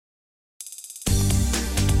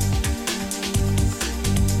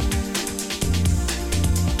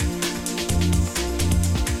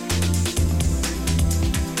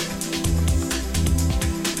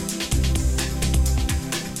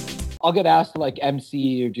I'll get asked to like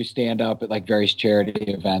MC or do stand up at like various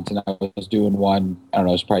charity events, and I was doing one. I don't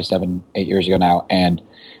know, it was probably 7, 8 years ago now, and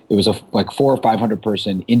it was a like 400 or 500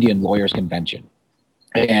 person Indian lawyers convention,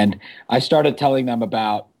 and I started telling them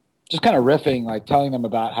about just kind of riffing, like telling them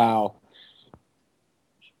about how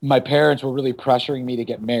my parents were really pressuring me to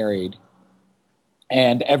get married,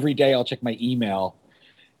 and every day I'll check my email,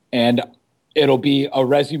 and it'll be a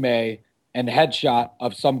resume and headshot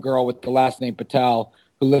of some girl with the last name Patel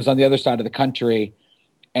who lives on the other side of the country,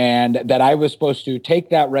 and that I was supposed to take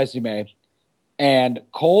that resume and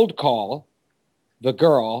cold call the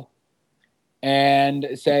girl and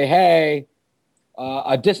say, hey,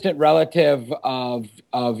 a distant relative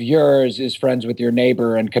of yours is friends with your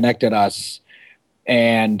neighbor and connected us.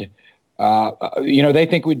 And, they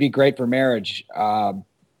think we'd be great for marriage.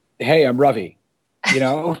 Hey, I'm Ravi.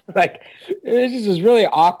 Like this is this really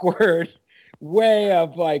awkward way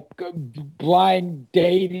of like blind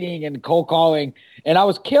dating and cold calling. And I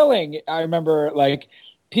was killing. I remember like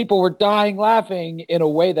people were dying laughing in a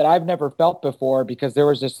way that I've never felt before, because there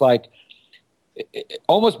was this like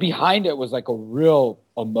almost behind it was like a real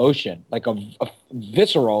emotion, like a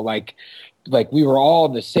visceral, like we were all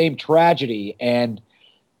in the same tragedy. And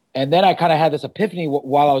then I kind of had this epiphany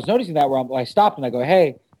while I was noticing that, where I stopped and I go,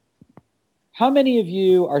 hey, how many of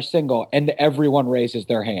you are single? And everyone raises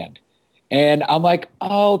their hand. And I'm like,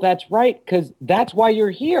 oh, that's right, because that's why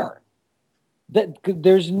you're here.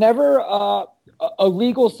 There's never a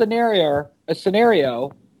legal scenario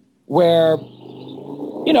where,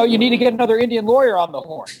 you need to get another Indian lawyer on the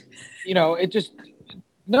horn. There's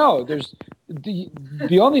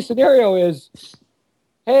the only scenario is,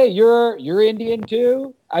 hey, you're Indian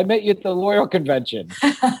too? I met you at the lawyer convention.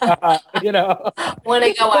 Want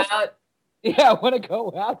to go out? Yeah, I want to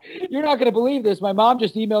go out. You're not going to believe this. My mom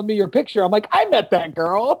just emailed me your picture. I'm like, I met that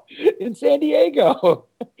girl in San Diego.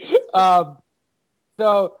 So, that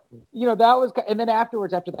was, and then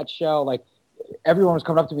afterwards, after that show, like everyone was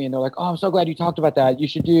coming up to me and they're like, oh, I'm so glad you talked about that. You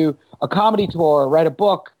should do a comedy tour, write a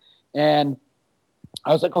book. And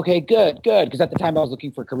I was like, okay, good. Because at the time I was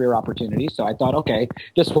looking for career opportunities. So I thought, okay,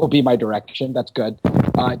 this will be my direction. That's good.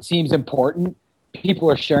 It seems important. People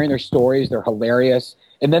are sharing their stories. They're hilarious.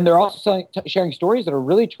 And then they're also sharing stories that are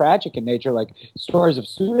really tragic in nature, like stories of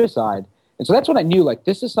suicide. And so that's when I knew, like,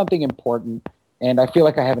 this is something important. And I feel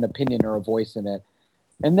like I have an opinion or a voice in it.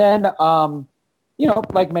 And then,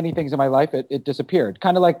 like many things in my life, it disappeared.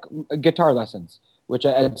 Kind of like guitar lessons, which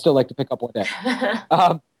I'd still like to pick up one day.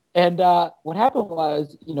 And what happened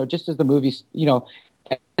was, just as the movies,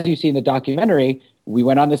 as you see in the documentary, we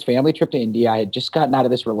went on this family trip to India. I had just gotten out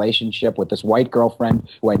of this relationship with this white girlfriend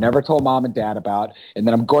who I never told mom and dad about. And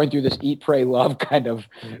then I'm going through this eat, pray, love kind of,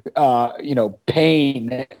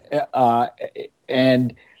 pain.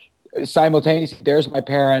 And simultaneously, there's my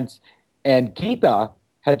parents. And Geeta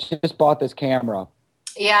had just bought this camera.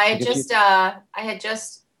 Yeah, I had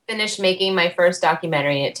just finished making my first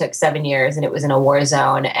documentary, and it took 7 years, and it was in a war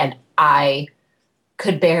zone, and I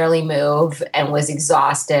could barely move and was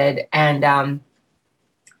exhausted and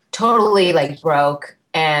totally like broke,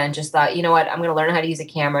 and just thought, you know what, I'm going to learn how to use a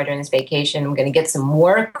camera during this vacation. I'm going to get some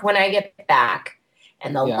work when I get back.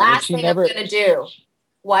 And the last thing I'm going to do,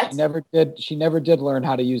 what? She never did learn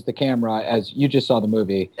how to use the camera, as you just saw the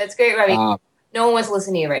movie. That's great, Ravi. No one wants to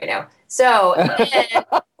listen to you right now. So then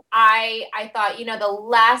I thought, the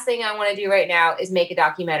last thing I want to do right now is make a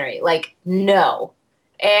documentary. Like, no.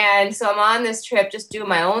 And so I'm on this trip just doing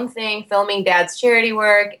my own thing, filming Dad's charity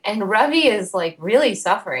work. And Ravi is like really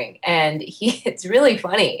suffering, and it's really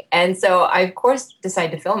funny. And so I, of course,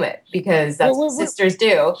 decide to film it, because that's what sisters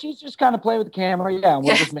do. She's just kind of playing with the camera. Yeah. And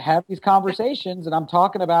we'll just have these conversations. And I'm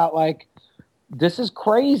talking about, like, this is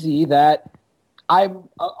crazy that I'm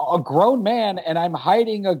a grown man and I'm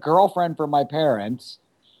hiding a girlfriend from my parents.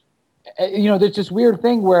 There's this weird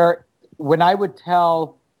thing where when I would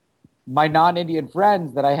tell my non-Indian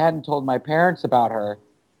friends that I hadn't told my parents about her,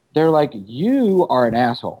 they're like, you are an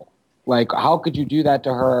asshole. Like, how could you do that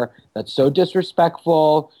to her? That's so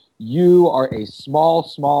disrespectful. You are a small,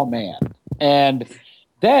 small man. And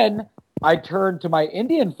then I turn to my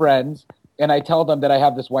Indian friends and I tell them that I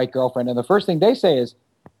have this white girlfriend. And the first thing they say is,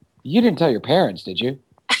 you didn't tell your parents, did you?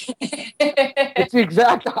 It's the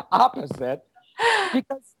exact opposite.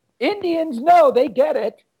 Because Indians know, they get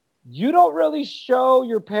it. You don't really show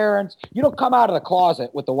your parents. You don't come out of the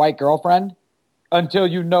closet with the white girlfriend until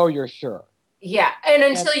you're sure. Yeah, and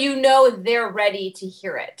until they're ready to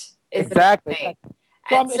hear it. Exactly.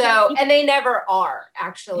 And they never are,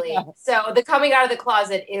 actually. Yeah. So the coming out of the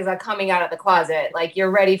closet is a coming out of the closet. Like,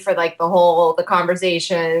 you're ready for like the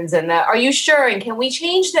conversations and are you sure? And can we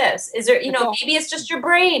change this? Is there, maybe it's just your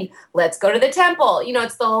brain. Let's go to the temple.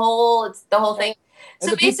 It's the whole thing. And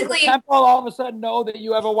So the people basically, in the temple all of a sudden know that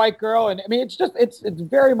you have a white girl, and I mean, it's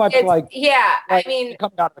very much like I mean,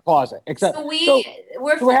 coming out of the closet. Except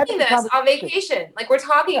we're filming this on vacation. Like, we're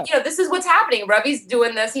talking, this is what's happening. Ravi's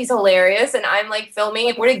doing this, he's hilarious, and I'm like filming,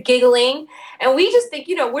 and we're giggling, and we just think,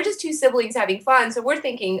 we're just two siblings having fun. So we're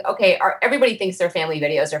thinking, okay, everybody thinks their family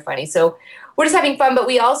videos are funny, so we're just having fun. But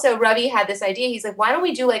Ravi had this idea. He's like, why don't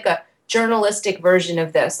we do like a journalistic version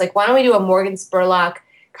of this? Like, why don't we do a Morgan Spurlock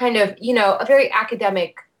kind of, a very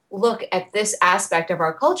academic look at this aspect of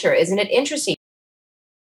our culture? Isn't it interesting?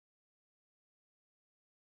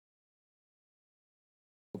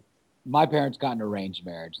 My parents got an arranged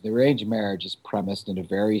marriage. The arranged marriage is premised in a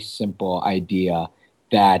very simple idea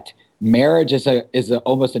that marriage is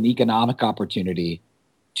almost an economic opportunity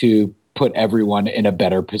to put everyone in a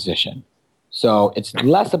better position. So it's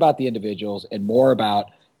less about the individuals and more about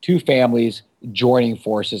two families joining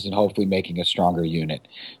forces and hopefully making a stronger unit.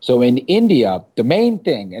 So in India, the main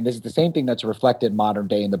thing, and this is the same thing that's reflected modern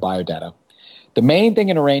day in the biodata, the main thing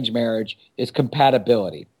in arranged marriage is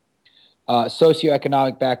compatibility.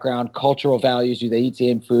 Socioeconomic background, cultural values. Do they eat the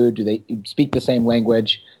same food? Do they speak the same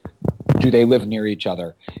language? Do they live near each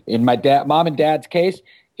other? In my mom and dad's case,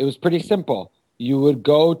 it was pretty simple. You would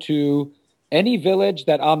go to any village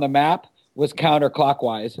that on the map was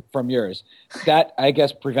counterclockwise from yours. That, I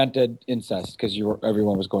guess, prevented incest because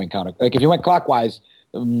everyone was going counter. Like, if you went clockwise,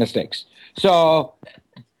 mistakes. So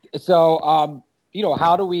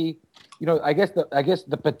how do we, I guess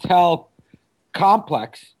the Patel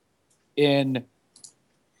complex in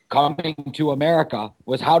coming to America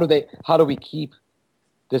was how do we keep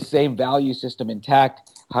the same value system intact?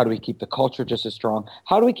 How do we keep the culture just as strong?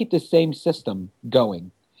 How do we keep the same system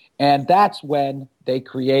going? And that's when they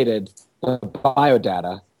created the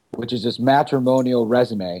biodata, which is this matrimonial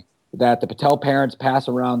resume that the Patel parents pass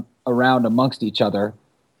around amongst each other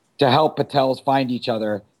to help Patels find each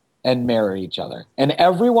other and marry each other. And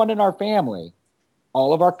everyone in our family,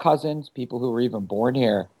 all of our cousins, people who were even born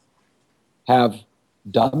here, have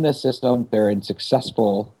done this system. They're in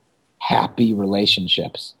successful, happy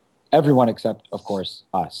relationships. Everyone except, of course,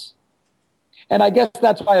 us. And I guess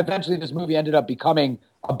that's why eventually this movie ended up becoming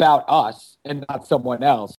about us and not someone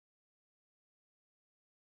else.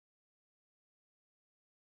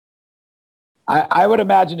 I would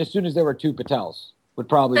imagine as soon as there were two Patels would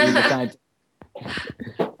probably be the time.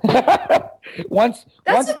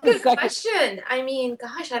 That's a good question. I mean,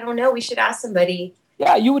 gosh, I don't know. We should ask somebody.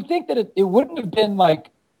 Yeah, you would think that it wouldn't have been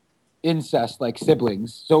like incest, like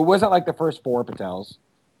siblings. So it wasn't like the first four Patels.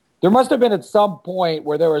 There must have been at some point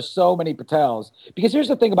where there were so many Patels. Because here's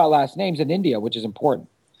the thing about last names in India, which is important.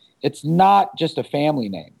 It's not just a family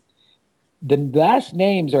name. The last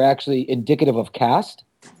names are actually indicative of caste.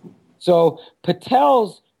 So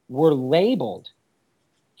Patels were labeled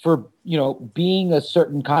for, being a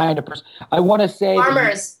certain kind of person. I want to say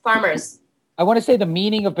farmers. I want to say the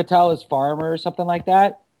meaning of Patel is farmer or something like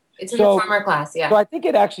that. It's in the farmer class, yeah. So I think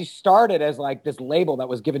it actually started as like this label that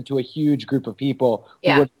was given to a huge group of people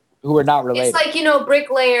who were not related. It's like,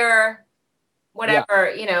 bricklayer,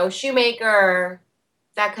 whatever, shoemaker,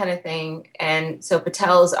 that kind of thing. And so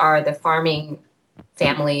Patels are the farming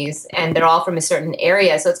families, and they're all from a certain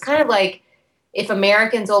area. So it's kind of like if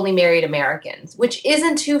Americans only married Americans, which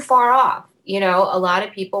isn't too far off. A lot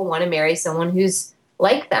of people want to marry someone who's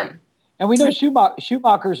like them. And we know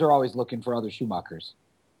Schumachers are always looking for other Schumachers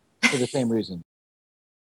for the same reason.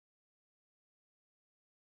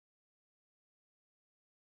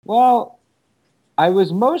 Well, I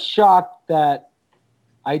was most shocked that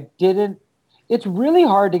I didn't. It's really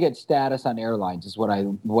hard to get status on airlines, is what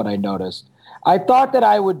I noticed. I thought that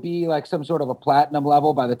I would be like some sort of a platinum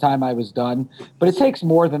level by the time I was done, but it takes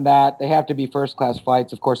more than that. They have to be first class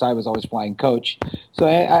flights. Of course, I was always flying coach, so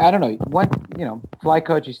I don't know. Fly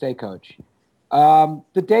coach, you stay coach.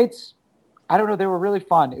 The dates, I don't know. They were really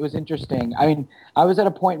fun. It was interesting. I mean, I was at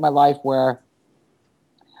a point in my life where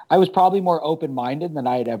I was probably more open minded than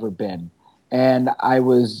I had ever been, and I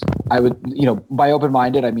would, by open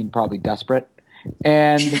minded, I mean probably desperate.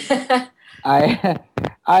 And I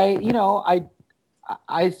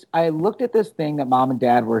looked at this thing that mom and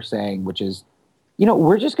dad were saying, which is,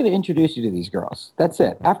 we're just going to introduce you to these girls. That's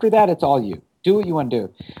it. After that, it's all you. Do what you want to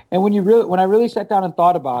do. And when I really sat down and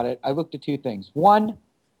thought about it, I looked at two things. One,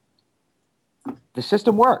 the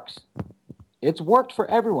system works. It's worked for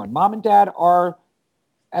everyone. Mom and dad are,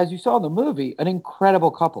 as you saw in the movie, an incredible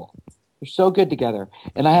couple. They're so good together.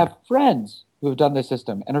 And I have friends who have done this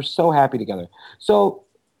system and are so happy together. So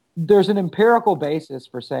there's an empirical basis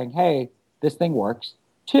for saying, hey, this thing works.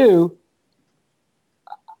 Two,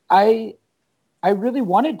 I I really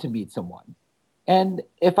wanted to meet someone. And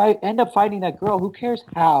if I end up finding that girl, who cares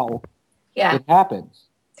how Yeah. it happens,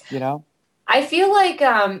 you know? I feel like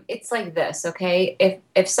it's like this, okay?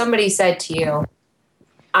 If somebody said to you,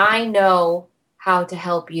 I know how to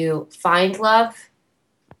help you find love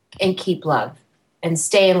and keep love and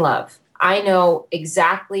stay in love. I know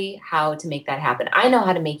exactly how to make that happen. I know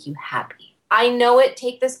how to make you happy. I know it.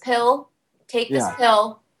 Take this Yeah.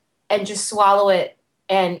 pill and just swallow it.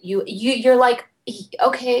 And you're like,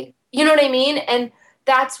 okay, you know what I mean? And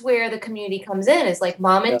that's where the community comes in. Is like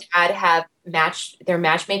mom and dad have they're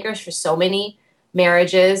matchmakers for so many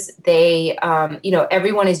marriages. They,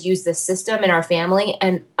 everyone has used this system in our family.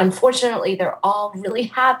 And unfortunately, they're all really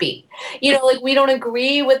happy. Like we don't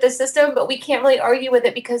agree with the system, but we can't really argue with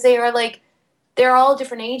it because they're all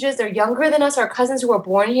different ages. They're younger than us. Our cousins who were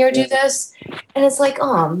born here do this. And it's like,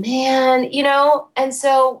 oh man, and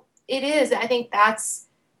so it is. I think that's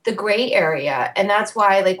the gray area. And that's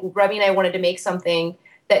why like Ravi and I wanted to make something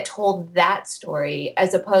that told that story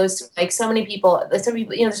as opposed to like some people, there's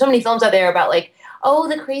so many films out there about like, oh,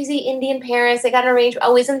 the crazy Indian parents, they got arranged.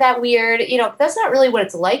 Oh, isn't that weird? That's not really what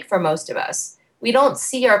it's like for most of us. We don't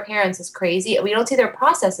see our parents as crazy. We don't see their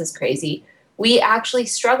process as crazy. We actually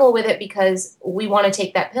struggle with it because we want to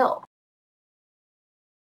take that pill.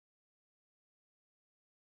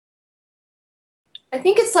 I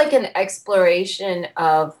think it's like an exploration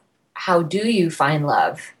of how do you find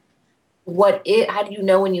love? How do you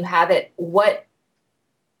know when you have it?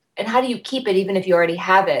 And how do you keep it even if you already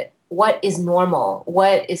have it? What is normal?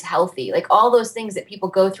 What is healthy? Like all those things that people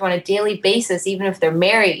go through on a daily basis, even if they're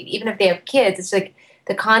married, even if they have kids, it's like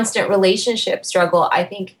the constant relationship struggle. I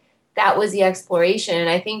think that was the exploration. And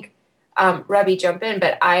I think, Ravi, jump in,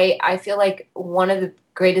 but I feel like one of the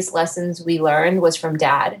greatest lessons we learned was from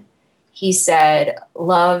dad. He said,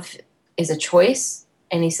 love is a choice.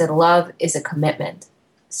 And he said, love is a commitment.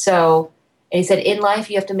 So, and he said, in life,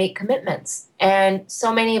 you have to make commitments. And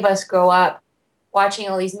so many of us grow up watching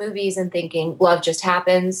all these movies and thinking love just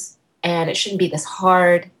happens and it shouldn't be this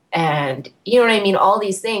hard. And you know what I mean? All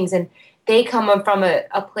these things. And they come from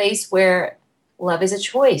a place where love is a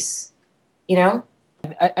choice, you know?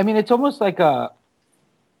 I mean, it's almost like a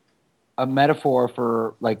metaphor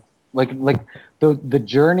for like the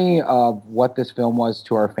journey of what this film was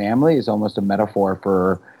to our family is almost a metaphor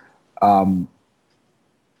for um,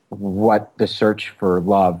 what the search for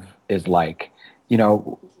love is like. You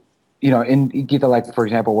know, in Geeta, like for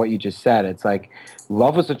example, what you just said, it's like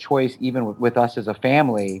love was a choice even with us as a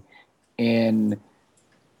family in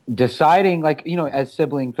deciding, like as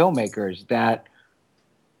sibling filmmakers, that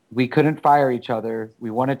we couldn't fire each other.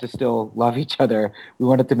 We wanted to still love each other. We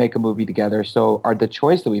wanted to make a movie together. So the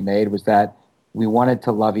choice that we made was that we wanted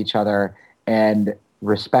to love each other and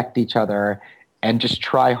respect each other and just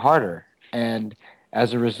try harder. And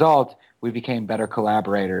as a result, we became better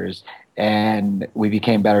collaborators and we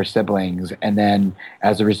became better siblings. And then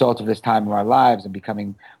as a result of this time in our lives and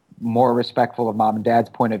becoming more respectful of mom and dad's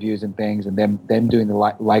point of views and things, and them doing the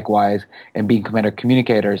likewise and being better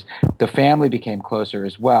communicators, the family became closer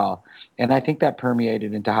as well. And I think that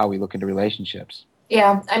permeated into how we look into relationships.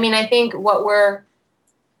 Yeah. I mean, I think what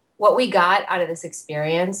we got out of this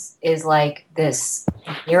experience is like this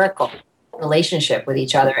miracle relationship with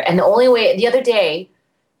each other. And the only way, the other day,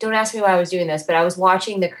 don't ask me why I was doing this, but I was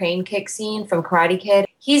watching the crane kick scene from Karate Kid.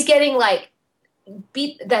 He's getting like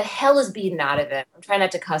the hell is beaten out of him. I'm trying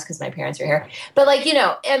not to cuss because my parents are here, but like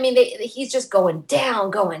I mean, he's just going down,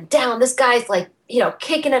 going down. This guy's like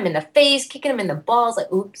kicking him in the face, kicking him in the balls,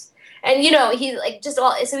 like oops, and he's like just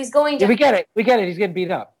all. So he's going down. Yeah, we get it. He's getting beat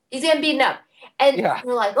up. He's getting beaten up, and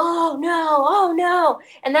we're like, oh no, oh no,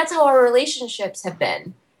 and that's how our relationships have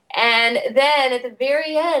been. And then at the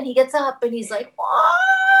very end, he gets up and he's like,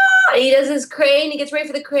 oh! He does his crane. He gets ready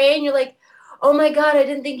for the crane. You're like, oh my God, I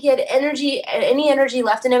didn't think he had any energy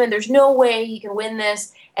left in him, and there's no way he can win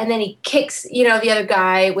this. And then he kicks, the other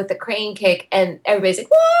guy with the crane kick, and everybody's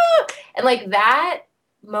like, whoa! And like that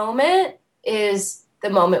moment is the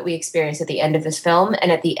moment we experience at the end of this film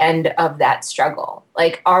and at the end of that struggle.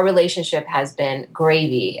 Like our relationship has been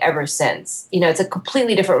gravy ever since. It's a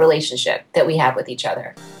completely different relationship that we have with each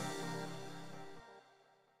other.